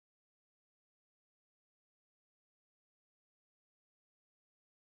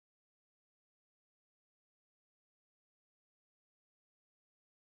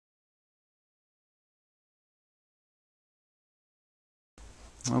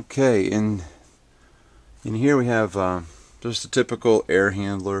Okay, in here we have just a typical air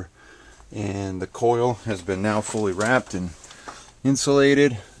handler, and the coil has been now fully wrapped and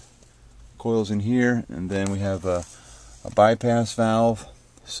insulated. Coil's in here, and then we have a bypass valve.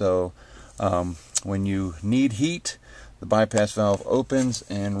 So when you need heat, the bypass valve opens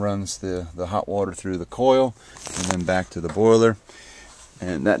and runs the hot water through the coil and then back to the boiler,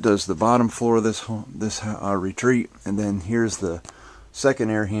 and that does the bottom floor of this retreat. And then here's the second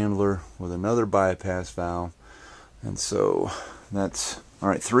air handler with another bypass valve. And so that's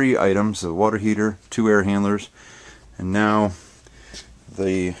alright, 3 items: a water heater, 2 air handlers, and now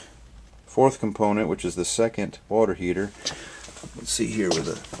the fourth component, which is the second water heater. Let's see here with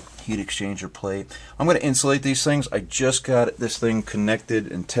a heat exchanger plate. I'm going to insulate these things. I just got this thing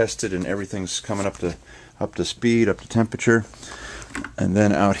connected and tested, and everything's coming up to speed, up to temperature. And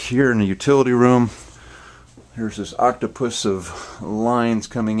then out here in the utility room, here's this octopus of lines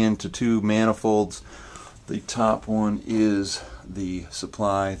coming into 2 manifolds. The top one is the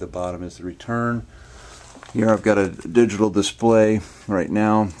supply, the bottom is the return. Here I've got a digital display right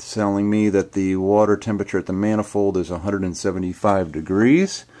now telling me that the water temperature at the manifold is 175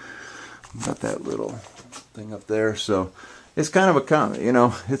 degrees. Got that little thing up there. So it's kind of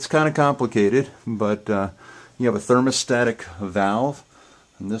it's kind of complicated, but you have a thermostatic valve,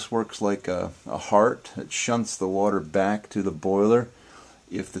 and this works like a heart. It shunts the water back to the boiler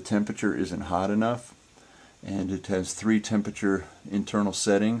if the temperature isn't hot enough. And it has 3 temperature internal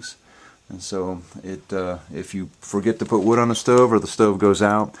settings. And so if you forget to put wood on the stove, or the stove goes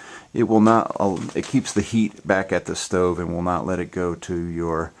out, it will not. It keeps the heat back at the stove and will not let it go to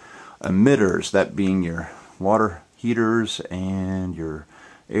your emitters, that being your water heaters and your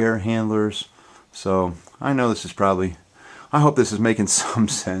air handlers. So I know this is probably, I hope this is making some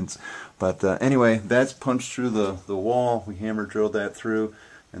sense. But anyway, that's punched through the wall. We hammer drilled that through,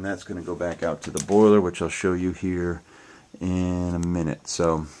 and that's going to go back out to the boiler, which I'll show you here in a minute.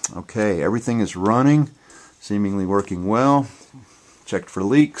 So okay, everything is running, seemingly working well. Checked for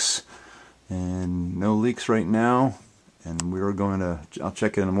leaks, and no leaks right now. And we're going to, I'll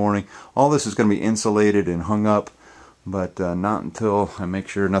check it in the morning. All this is going to be insulated and hung up, but not until I make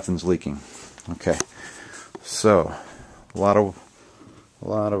sure nothing's leaking. Okay, so a lot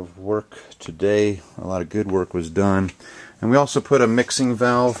of work today. A lot of good work was done. And we also put a mixing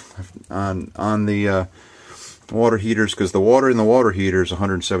valve on the water heaters, because the water in the water heater is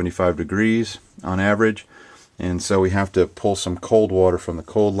 175 degrees on average, and so we have to pull some cold water from the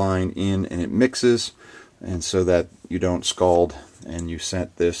cold line in, and it mixes, and so that you don't scald. And you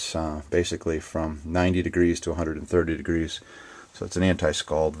set this basically from 90 degrees to 130 degrees, so it's an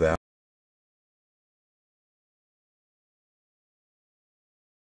anti-scald valve.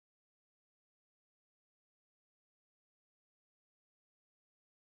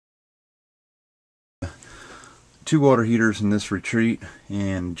 Two water heaters in this retreat,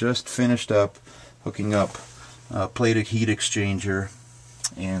 and just finished up hooking up a plated heat exchanger,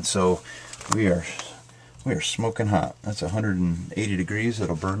 and so we are smoking hot. That's 180 degrees.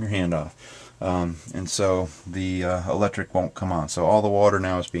 It'll burn your hand off, and so the electric won't come on. So all the water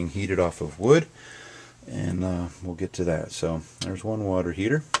now is being heated off of wood, and we'll get to that. So there's one water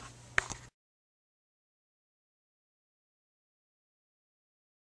heater.